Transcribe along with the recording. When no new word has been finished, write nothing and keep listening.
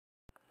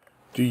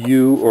Do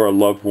you or a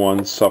loved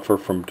one suffer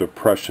from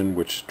depression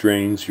which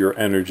drains your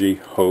energy,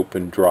 hope,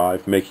 and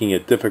drive, making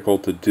it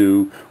difficult to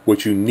do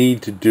what you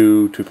need to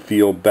do to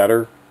feel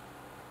better?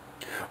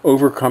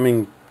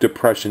 Overcoming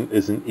depression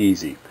isn't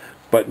easy,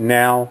 but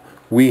now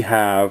we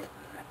have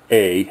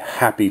a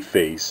happy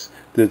face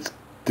that's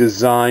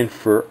designed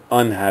for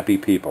unhappy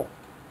people.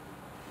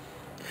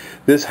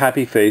 This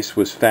happy face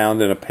was found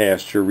in a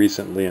pasture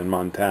recently in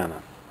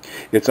Montana.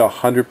 It's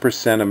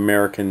 100%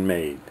 American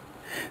made.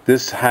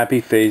 This happy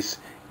face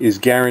is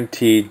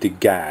guaranteed to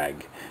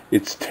gag.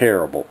 It's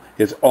terrible.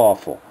 It's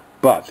awful.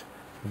 But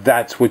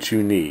that's what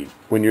you need.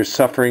 When you're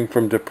suffering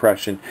from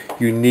depression,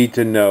 you need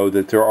to know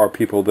that there are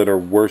people that are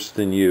worse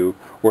than you,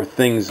 or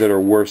things that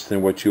are worse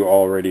than what you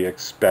already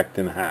expect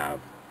and have.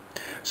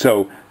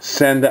 So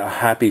send a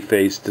happy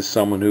face to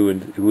someone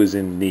who is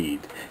in need.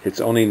 It's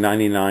only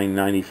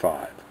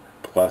 $99.95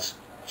 plus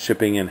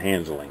shipping and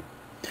handling.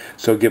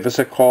 So give us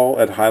a call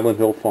at Highland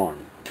Hill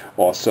Farm.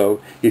 Also,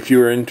 if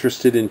you are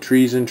interested in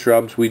trees and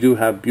shrubs, we do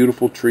have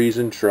beautiful trees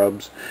and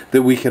shrubs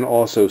that we can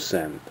also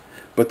send.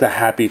 But the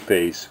happy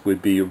face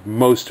would be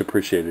most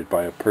appreciated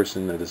by a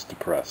person that is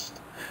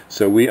depressed.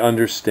 So we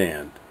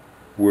understand.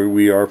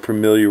 We are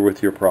familiar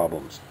with your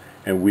problems,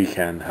 and we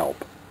can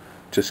help.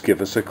 Just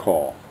give us a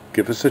call.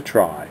 Give us a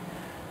try.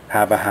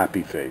 Have a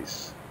happy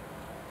face.